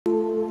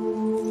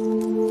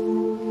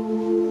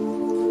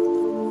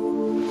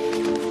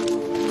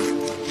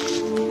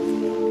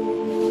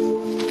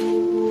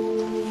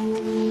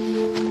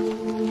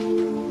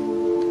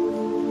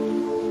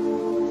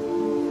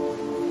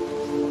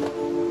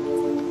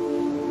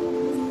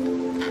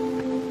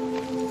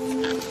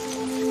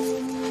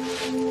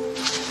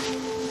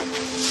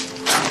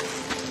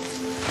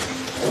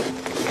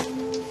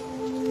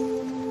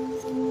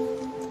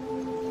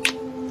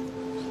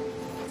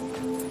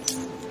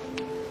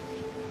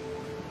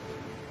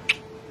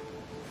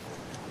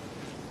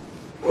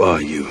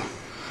are you?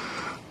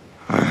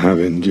 I have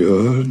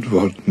endured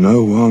what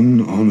no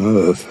one on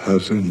earth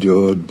has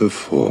endured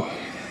before.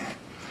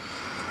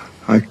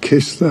 I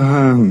kiss the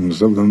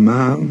hands of the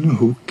man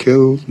who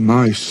killed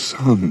my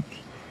son.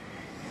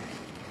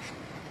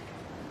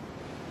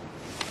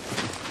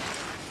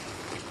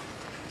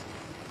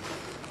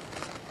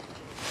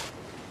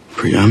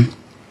 Priam?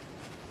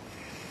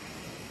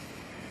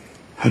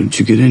 How did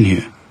you get in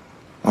here?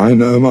 I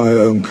know my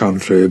own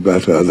country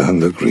better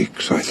than the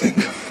Greeks, I think.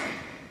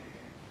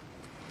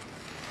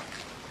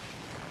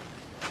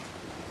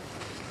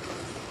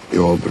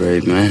 You're a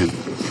brave man.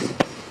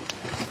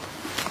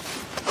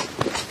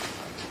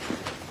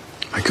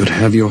 I could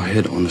have your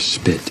head on a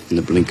spit in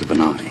the blink of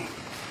an eye.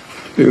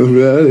 You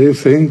really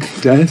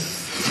think death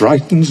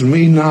frightens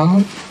me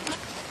now?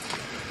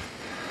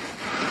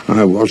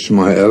 I watched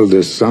my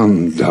eldest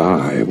son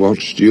die,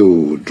 watched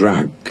you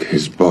drag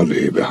his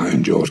body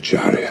behind your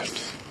chariot.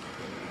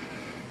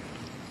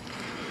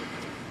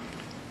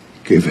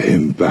 Give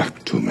him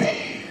back to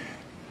me.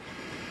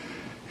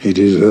 He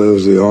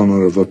deserves the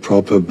honor of a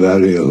proper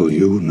burial,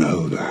 you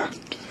know that.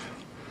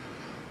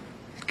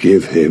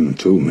 Give him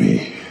to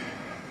me.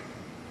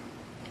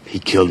 He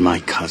killed my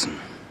cousin.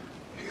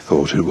 He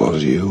thought it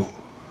was you.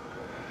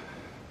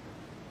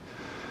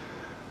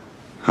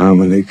 How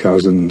many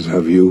cousins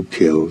have you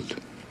killed?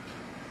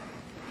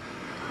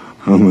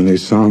 How many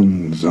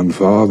sons and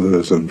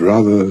fathers and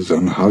brothers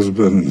and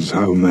husbands?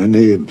 How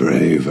many,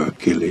 brave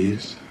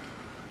Achilles?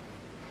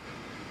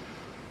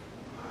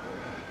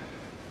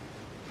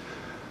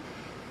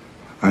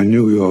 I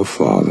knew your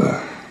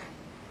father.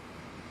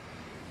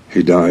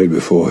 He died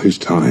before his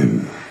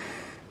time.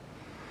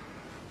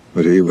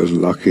 But he was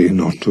lucky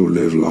not to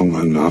live long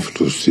enough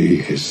to see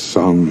his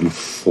son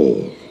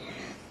fall.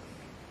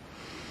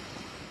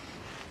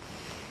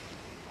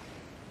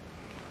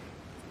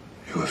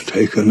 You have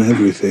taken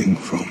everything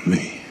from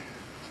me.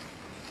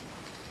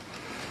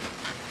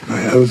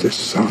 My eldest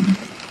son,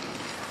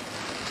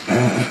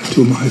 heir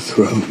to my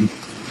throne,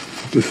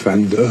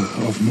 defender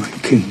of my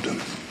kingdom.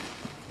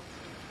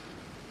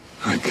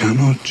 I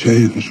cannot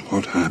change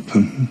what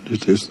happened.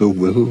 It is the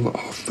will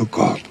of the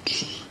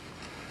gods.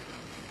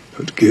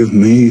 But give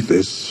me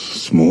this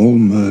small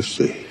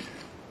mercy.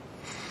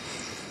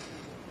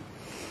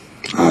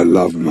 I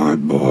loved my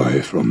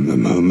boy from the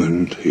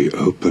moment he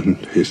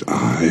opened his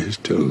eyes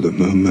till the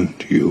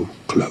moment you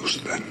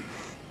closed them.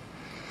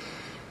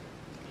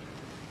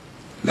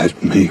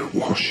 Let me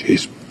wash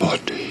his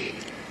body.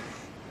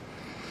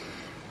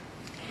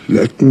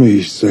 Let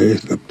me say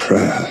the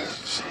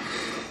prayers.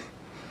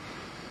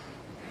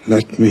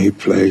 Let me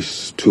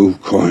place 2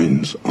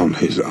 coins on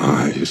his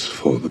eyes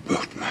for the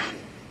boatman.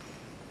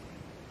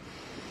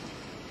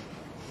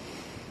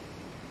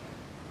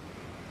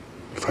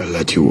 If I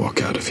let you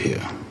walk out of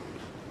here,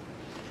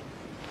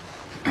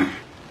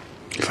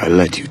 if I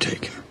let you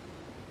take him,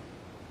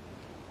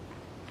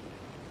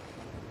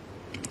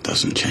 it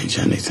doesn't change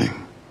anything.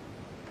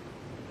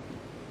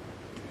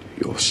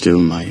 You're still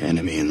my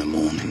enemy in the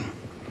morning.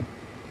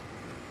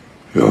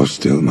 You're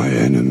still my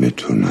enemy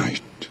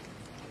tonight.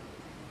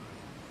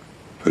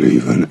 But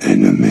even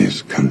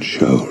enemies can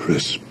show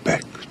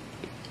respect.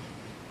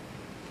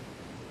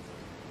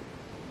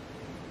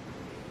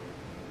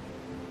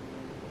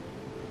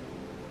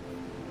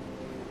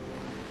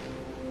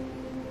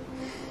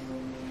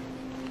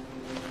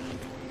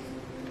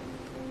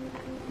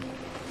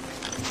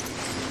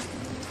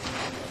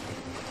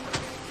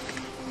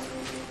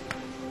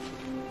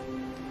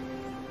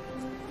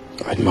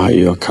 I admire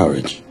your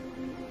courage.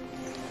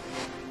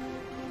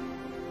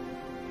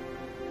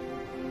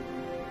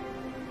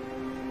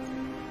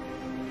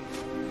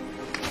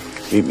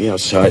 Meet me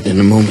outside in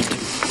a moment.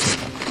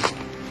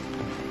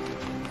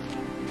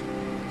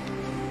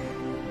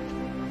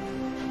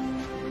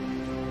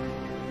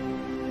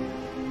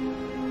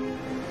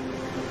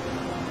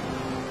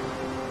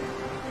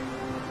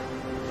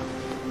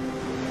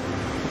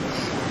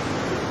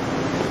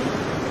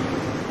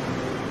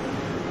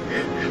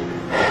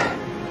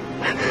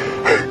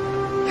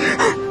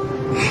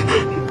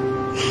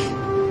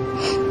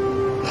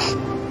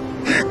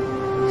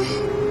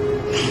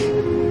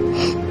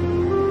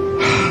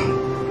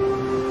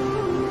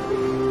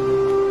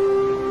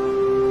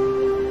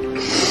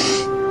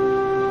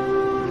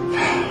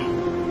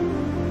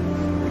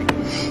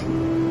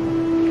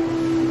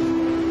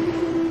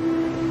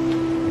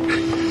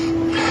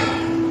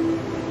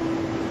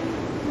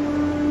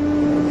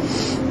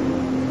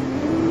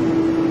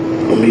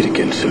 We'll meet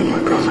again soon, my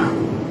brother.